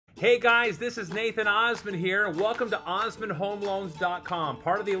Hey guys, this is Nathan Osmond here, and welcome to OsmondHomeLoans.com,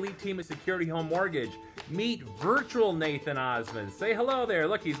 part of the elite team at Security Home Mortgage. Meet Virtual Nathan Osmond. Say hello there.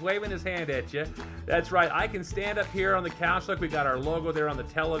 Look, he's waving his hand at you. That's right, I can stand up here on the couch. Look, we got our logo there on the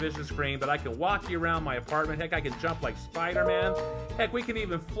television screen, but I can walk you around my apartment. Heck, I can jump like Spider-Man. Heck, we can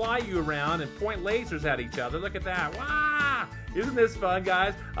even fly you around and point lasers at each other. Look at that. Wow! Isn't this fun,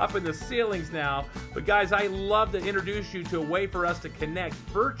 guys? Up in the ceilings now. But guys, I love to introduce you to a way for us to connect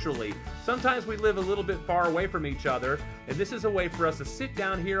virtually. Sometimes we live a little bit far away from each other, and this is a way for us to sit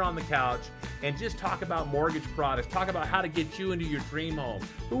down here on the couch and just talk about mortgage products, talk about how to get you into your dream home.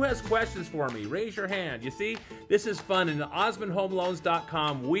 Who has questions for me? Raise your hand. You see, this is fun, and at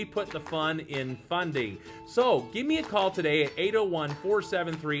OsmondHomeLoans.com, we put the fun in funding. So give me a call today at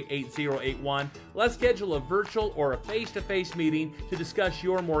 801-473-8081. Let's schedule a virtual or a face-to-face meeting to discuss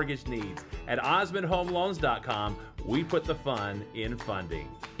your mortgage needs. At OsmondHomeLoans.com, we put the fun in funding.